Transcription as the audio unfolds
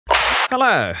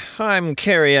Hello, I'm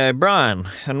Kerry O'Brien,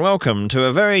 and welcome to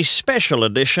a very special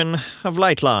edition of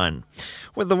Lateline.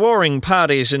 With the warring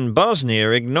parties in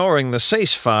Bosnia ignoring the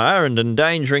ceasefire and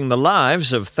endangering the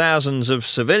lives of thousands of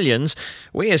civilians,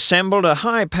 we assembled a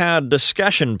high-powered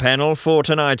discussion panel for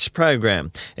tonight's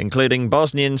program, including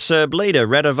Bosnian Serb leader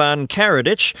Radovan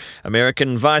Karadzic,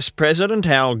 American Vice President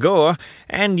Al Gore,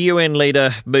 and UN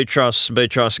leader Boutros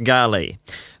Ghali.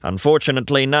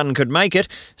 Unfortunately, none could make it,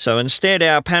 so instead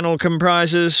our panel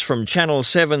comprises, from Channel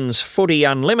 7's Footy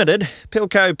Unlimited,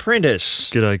 Pilko Prentice.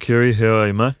 G'day, Kerry. How are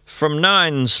you, mate? From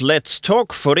 9's Let's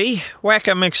Talk Footy,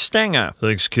 Wacker McStanger.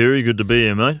 Thanks, Kerry. Good to be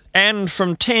here, mate. And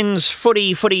from 10's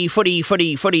Footy,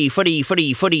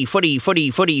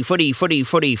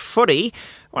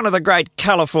 one of the great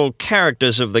colourful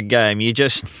characters of the game. You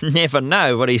just never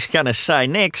know what he's going to say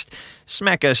next,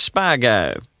 Smacker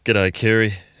Spargo. G'day,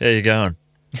 Kerry. How you going?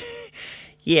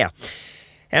 Yeah.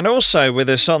 And also with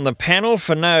us on the panel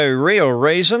for no real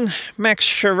reason, Max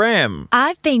Sharam.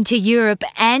 I've been to Europe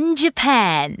and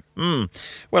Japan.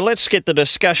 Well, let's get the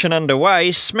discussion underway.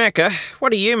 Smacker,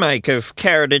 what do you make of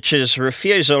Karadzic's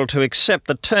refusal to accept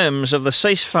the terms of the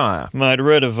ceasefire? Mate,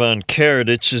 Radovan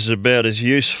Karadzic is about as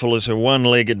useful as a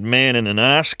one-legged man in an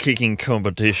ass-kicking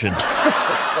competition.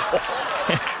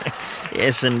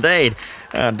 Yes, indeed.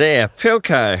 Oh dear.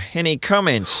 Pilko, any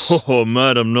comments? Oh,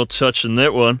 mate, I'm not touching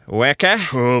that one.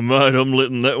 Wacker? Oh, mate, I'm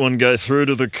letting that one go through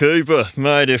to the keeper.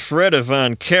 Mate, if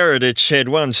Radovan Karadzic had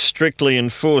one strictly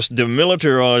enforced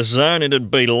demilitarised zone, it'd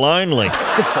be lonely.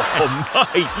 Oh,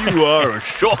 mate, you are a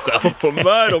shocker. Oh,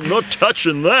 mate, I'm not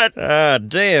touching that. Oh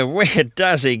dear, where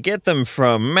does he get them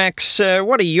from? Max,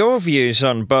 what are your views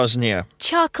on Bosnia?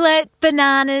 Chocolate,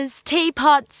 bananas,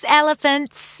 teapots,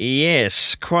 elephants.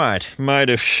 Yes, quite. Mate,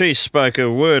 if she spoke a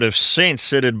word of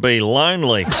sense, it'd be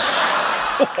lonely.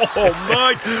 Oh,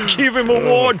 mate, give him a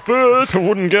wide berth. I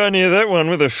wouldn't go near that one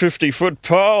with a 50-foot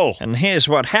pole. And here's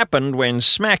what happened when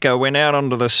Smacker went out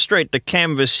onto the street to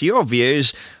canvass your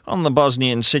views on the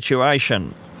Bosnian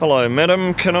situation. Hello,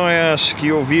 madam. Can I ask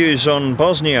your views on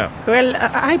Bosnia? Well,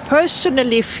 I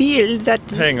personally feel that...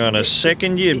 Hang on a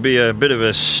second. You'd be a bit of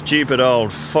a stupid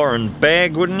old foreign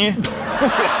bag, wouldn't you?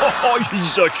 Oh,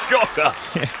 he's a shocker.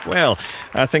 Well,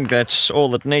 I think that's all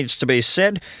that needs to be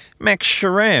said. Max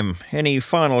Sharam, any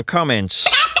final comments?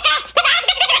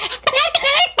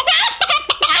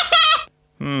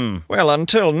 Well,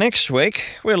 until next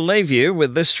week, we'll leave you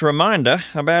with this reminder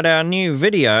about our new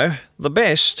video, The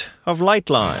Best of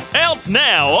Lateline. Out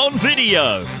now on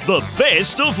video, The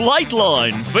Best of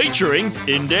Lateline, featuring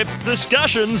in-depth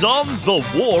discussions on the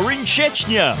war in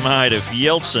Chechnya. Mate, if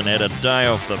Yeltsin had a day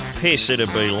off the piss,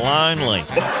 it'd be lonely.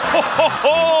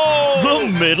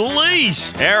 The Middle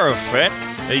East. Arafat,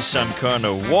 he's some kind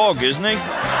of wog, isn't he?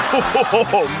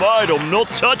 Oh, mate, I'm not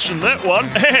touching that one.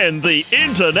 And the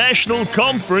International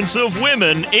Conference of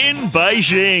Women in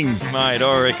Beijing. Mate,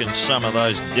 I reckon some of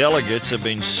those delegates have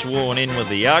been sworn in with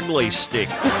the ugly stick.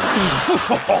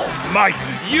 Oh, mate,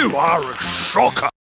 you are a shocker.